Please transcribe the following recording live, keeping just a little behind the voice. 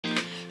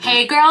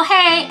Hey girl,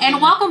 hey,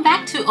 and welcome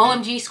back to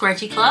OMG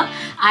Scrunchie Club.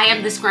 I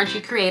am the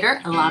Scrunchie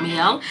creator,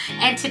 Alamiel,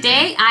 and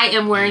today I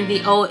am wearing the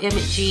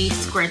OMG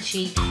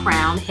Scrunchie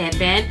crown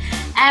headband,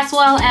 as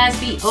well as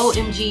the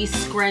OMG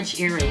Scrunch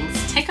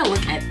earrings. Take a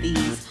look at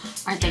these.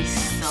 Aren't they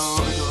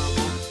so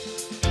adorable?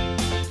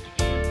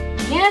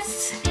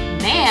 Yes,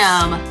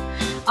 ma'am.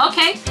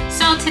 Okay,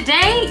 so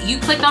today you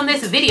clicked on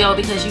this video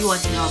because you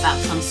want to know about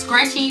some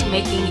scrunchie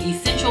making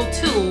essential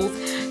tools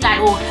that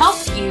will help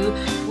you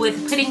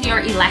with putting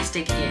your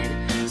elastic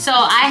in. So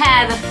I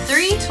have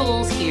 3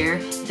 tools here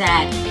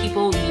that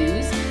people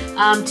use,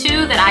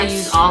 2 that I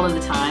use all of the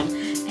time.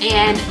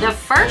 And the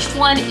first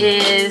one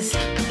is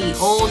the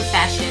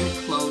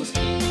old-fashioned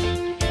clothespin.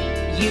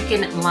 You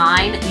can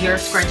line your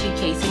scrunchie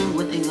casing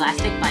with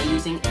elastic by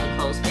using a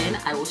clothespin.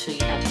 I will show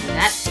you how to do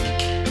that.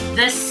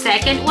 The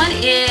second one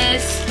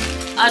is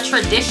a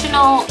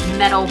traditional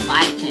metal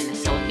bodkin.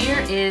 So here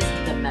is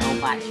the metal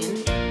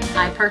bodkin.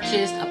 I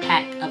purchased a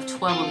pack of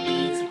 12 of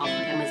these off of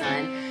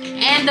Amazon.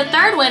 And the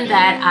third one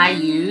that I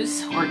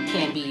use, or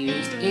can be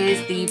used,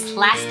 is the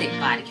plastic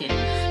bodkin.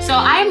 So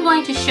I'm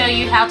going to show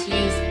you how to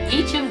use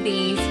each of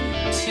these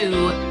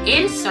to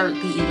insert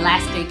the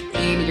elastic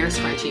in your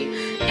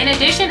scrunchie. In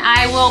addition,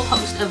 I will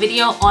post a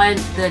video on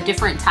the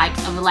different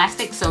types of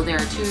elastic. So there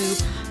are 2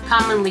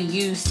 commonly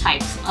used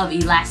types of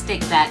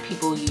elastic that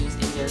people use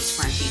in their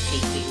scrunchie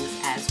casings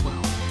as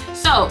well.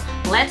 So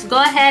let's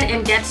go ahead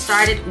and get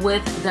started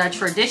with the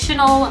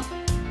traditional,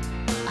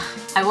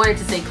 I wanted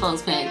to say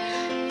clothespin,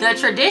 the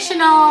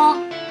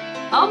traditional,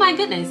 oh my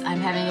goodness,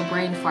 I'm having a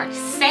brain fart,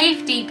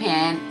 safety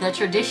pin, the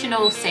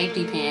traditional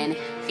safety pin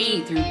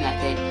feed through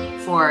method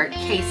for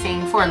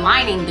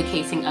lining the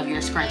casing of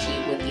your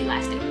scrunchie with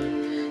elastic.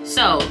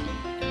 So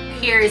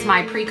here is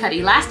my pre-cut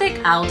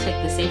elastic. I'll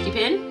take the safety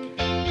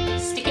pin,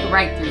 stick it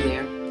right through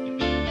there,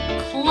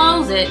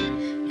 close it.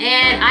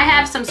 And I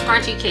have some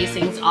scrunchie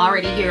casings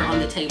already here on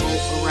the table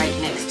right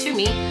next to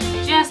me,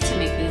 just to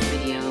make this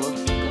video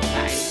go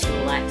by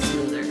a lot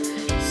smoother.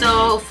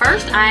 So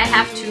first I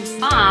have to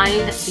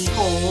find the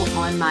hole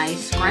on my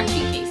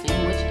scrunchie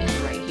casing, which is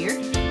right here.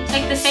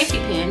 Take the safety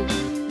pin,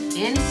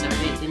 insert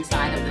it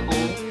inside of the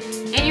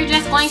hole, and you're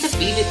just going to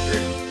feed it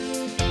through.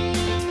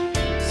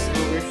 So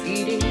we're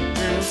feeding it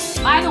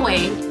through. By the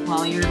way,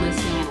 while you're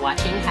listening and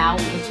watching, how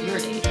was your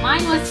day?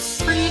 Mine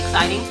was pretty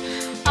exciting.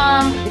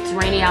 It's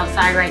rainy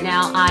outside right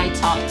now. I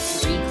taught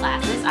 3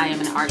 classes. I am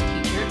an art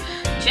teacher,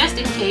 just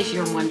in case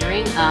you're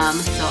wondering. So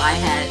I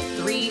had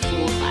 3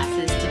 full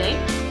classes today,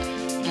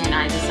 and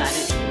I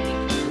decided to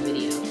make a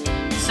video.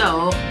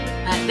 So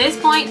at this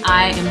point,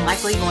 I am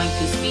likely going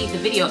to speed the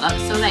video up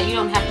so that you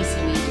don't have to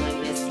see me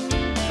doing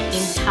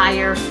this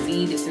entire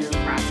feed through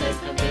process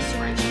of this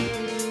scrunchie.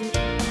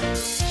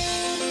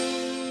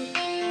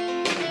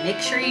 Make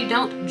sure you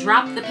don't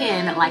drop the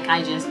pin like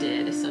I just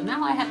did. So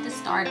now I have to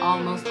start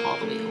almost all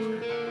the way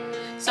over.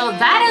 So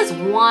that is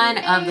one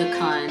of the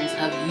cons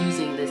of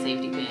using the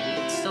safety pin.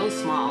 It's so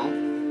small.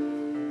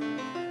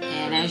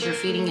 And as you're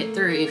feeding it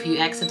through, if you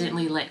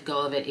accidentally let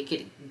go of it, it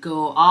could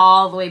go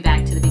all the way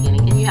back to the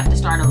beginning. And you have to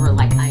start over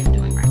like I am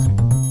doing right now.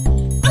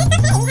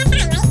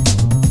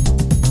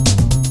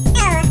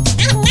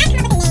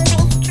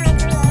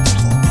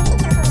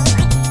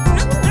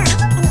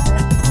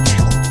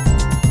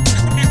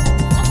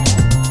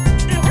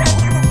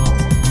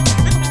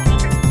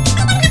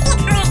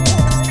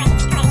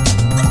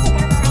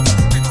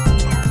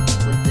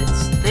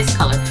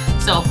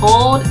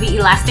 Hold the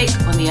elastic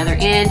on the other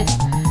end.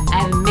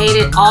 I've made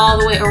it all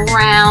the way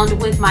around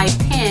with my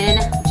pin,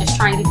 just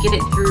trying to get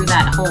it through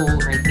that hole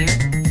right there.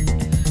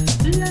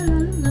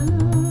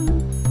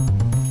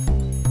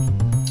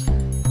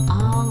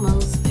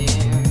 Almost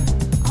there.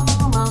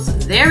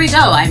 Almost. There we go.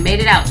 I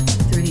made it out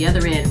through the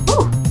other end.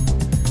 Whew.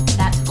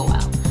 That took a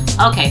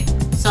while. Okay,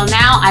 so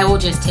now I will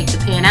just take the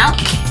pin out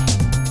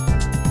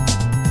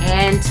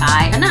and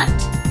tie a knot.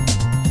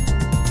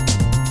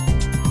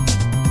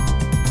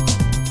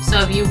 So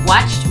if you've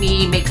watched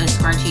me make a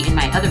scrunchie in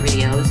my other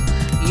videos,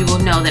 you will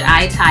know that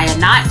I tie a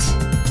knot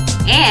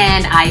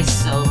and I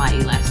sew my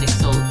elastic,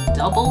 so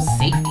double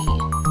safety.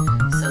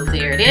 So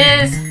there it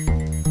is.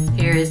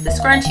 Here is the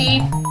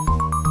scrunchie.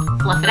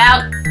 Fluff it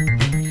out.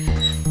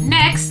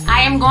 Next, I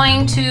am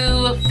going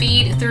to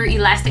feed through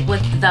elastic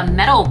with the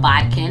metal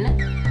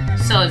bodkin.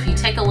 So if you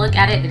take a look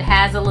at it, it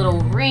has a little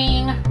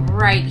ring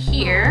right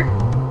here,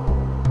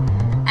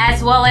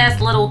 as well as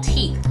little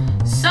teeth.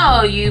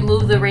 So you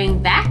move the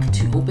ring back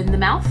to open the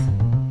mouth,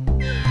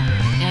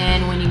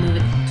 and when you move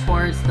it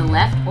towards the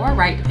left or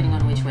right, depending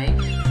on which way,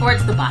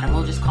 towards the bottom,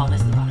 we'll just call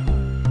this the bottom,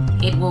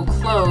 it will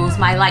close.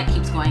 My light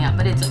keeps going out,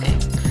 but it's okay.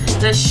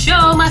 The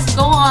show must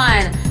go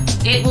on.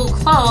 It will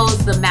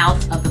close the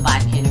mouth of the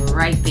bodkin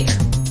right there.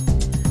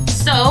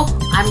 So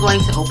I'm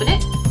going to open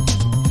it,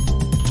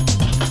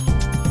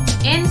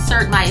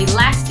 insert my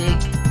elastic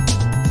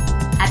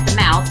at the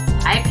mouth.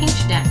 I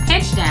pinch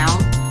down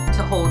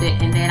to hold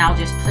it, and then I'll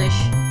just push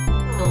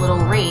the little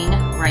ring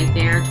right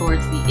there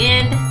towards the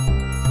end,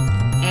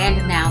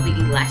 and now the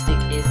elastic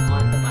is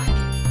on the bodkin.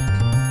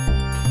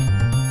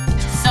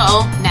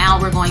 So now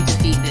we're going to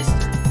feed this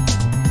through.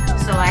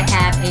 So I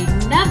have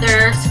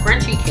another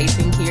scrunchie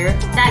casing here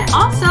that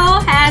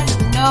also has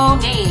no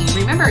name.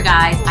 Remember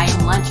guys, I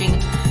am launching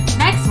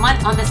next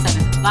month on the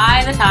 7th.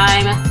 By the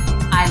time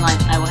I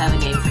launch, I will have a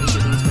name for each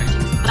of these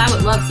scrunchies. But I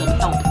would love some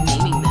help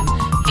naming them.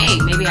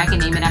 Hey, maybe I can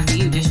name it after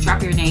you. Just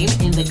drop your name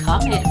in the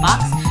comment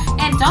box.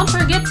 And don't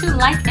forget to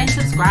like and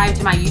subscribe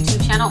to my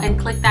YouTube channel and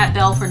click that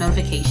bell for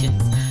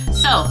notifications.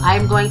 So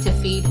I'm going to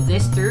feed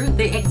this through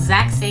the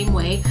exact same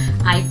way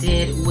I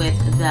did with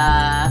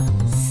the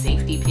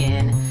safety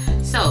pin.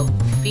 So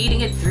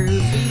feeding it through,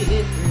 feeding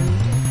it through.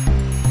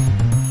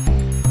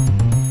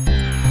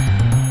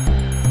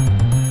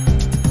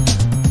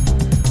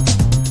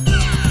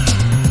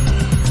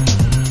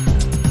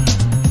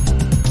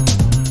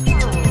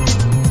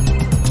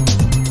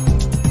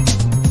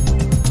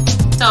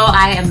 So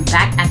I am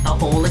back at the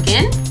hole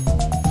again,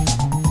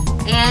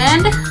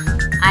 and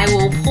I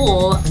will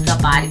pull the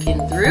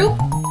bodkin through.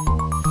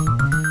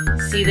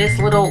 See this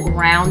little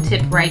round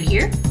tip right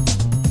here?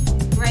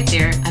 Right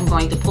there. I'm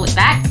going to pull it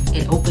back.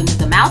 It opens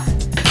the mouth,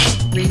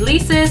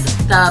 releases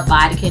the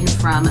bodkin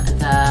from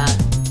the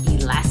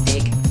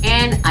elastic,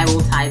 and I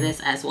will tie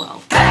this as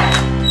well.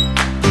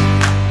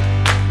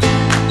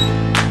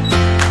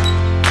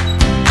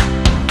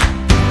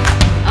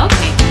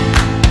 Okay,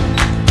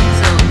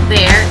 so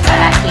there,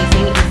 that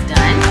casing is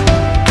done.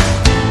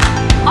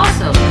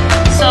 Also,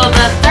 so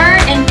the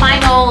third and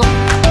final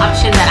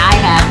option that I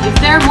have, if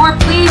there are more,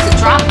 please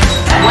drop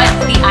what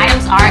the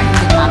items are in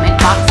the comment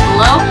box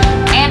below,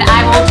 and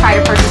I will try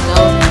to purchase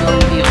those and do a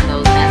review of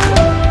those as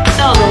well.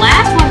 So the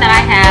last one that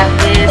I have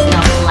is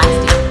the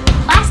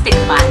plastic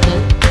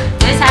bodkin.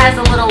 This has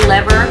a little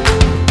lever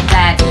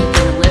that you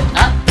can lift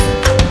up,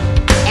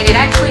 and it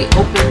actually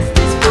opens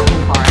this purple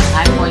part.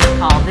 I'm going to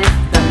call this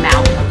the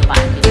mouth of the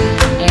bodkin.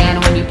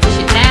 And when you push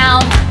it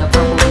down, the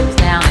purple moves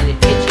down and it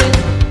pinches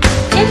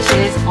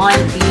on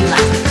the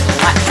elastic. So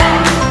watch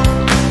that.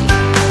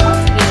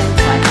 Once again,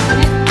 so I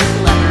open it,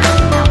 the lever,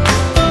 now.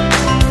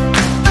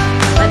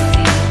 Let's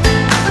see.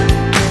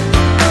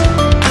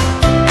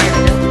 There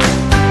we go.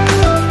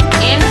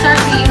 Insert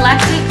the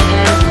elastic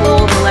and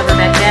pull the lever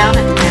back down,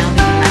 and now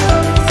the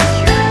elastic is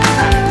secure.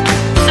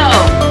 So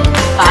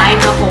find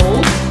the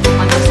hole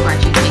on the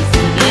scrunchie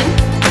casing again.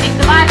 Take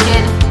the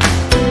bodkin.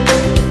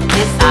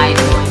 This side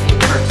going in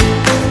first.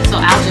 So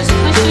I'll just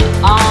push it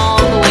all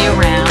the way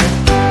around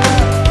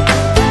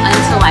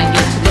until I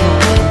get to the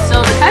end. So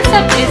the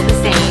concept is the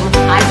same.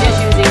 I'm just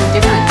using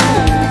different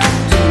tools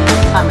to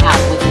come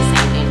out with the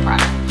same end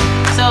product.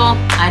 So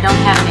I don't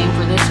have a name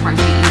for this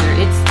scrunchie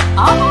either. It's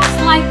almost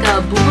like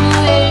a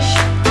bluish,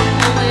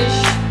 purplish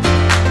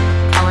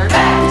color.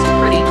 It's a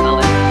pretty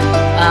color.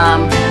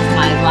 With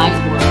my light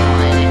work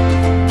on it,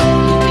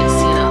 you can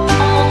see it a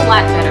whole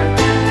lot better.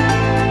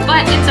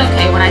 But it's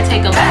okay. When I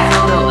take a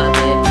photo of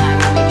it, I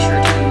will make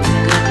sure to use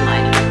good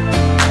lighting.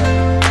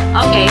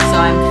 Okay, so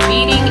I'm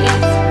feeding it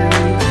through.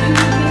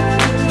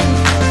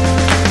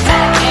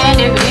 And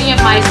if any of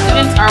my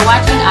students are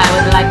watching, I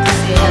would like to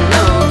say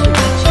hello to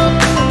each of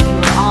you. You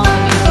are all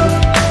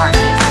amazing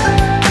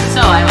artists.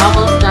 So I'm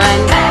almost done.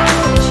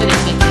 It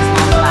shouldn't take this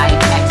long, but I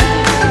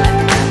accidentally let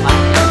the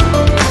bodkin go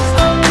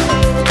inside.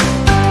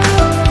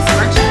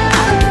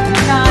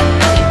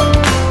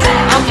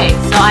 Okay,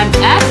 so I'm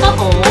at the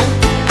hole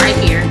right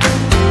here.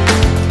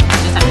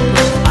 Just have to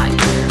push the bodkin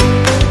here.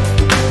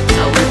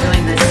 So we're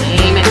doing the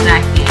same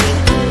exact thing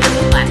with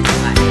the plastic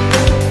bodkin.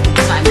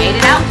 So I made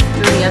it out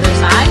through the other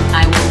side.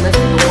 I will lift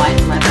the white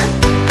lever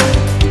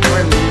or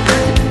lever,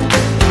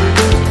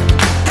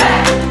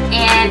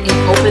 and it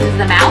opens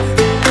the mouth.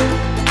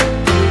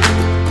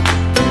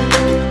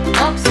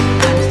 Oops,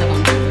 I'm stuck on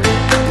the lever.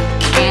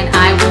 And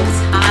I will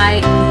tie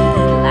the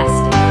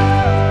elastic.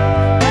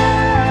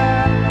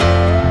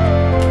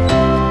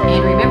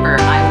 And remember,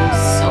 I will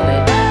sew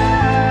it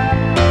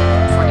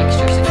for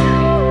extra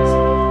security. It's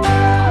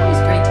always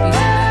great to be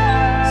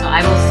safe. So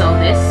I will sew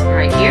this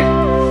right here.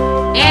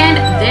 And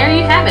there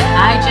you have it.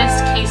 I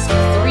just cased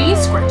 3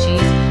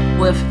 scrunchies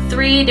with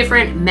 3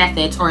 different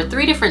methods, or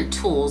 3 different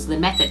tools. The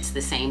method's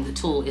the same, the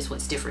tool is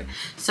what's different.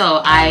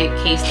 So I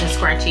cased the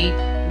scrunchie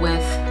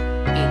with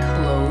a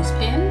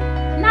clothespin,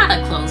 not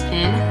a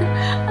clothespin,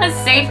 a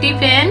safety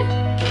pin,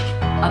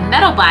 a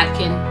metal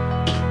bodkin,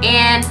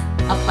 and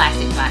a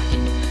plastic bodkin.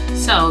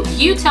 So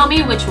you tell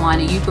me which one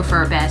you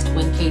prefer best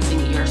when casing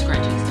your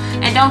scrunchies.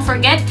 And don't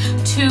forget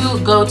to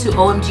go to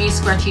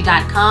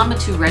omgscrunchie.com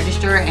to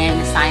register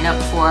and sign up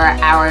for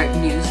our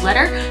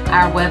newsletter.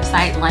 Our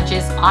website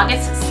launches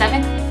August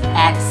 7th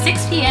at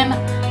 6 p.m.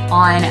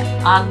 on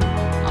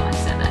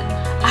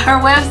Our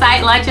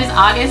website launches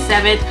August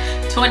 7th,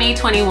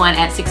 2021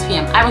 at 6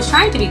 p.m. I was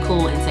trying to be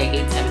cool and say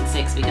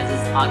 876 because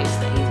it's August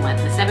the 8th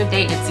month, the 7th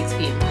day at 6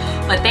 p.m.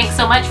 But thanks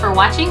so much for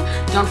watching.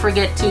 Don't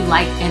forget to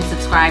like and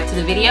subscribe to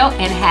the video,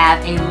 and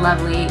have a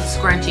lovely,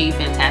 scrunchy,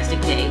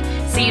 fantastic day.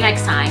 See you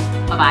next time.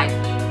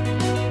 Bye-bye.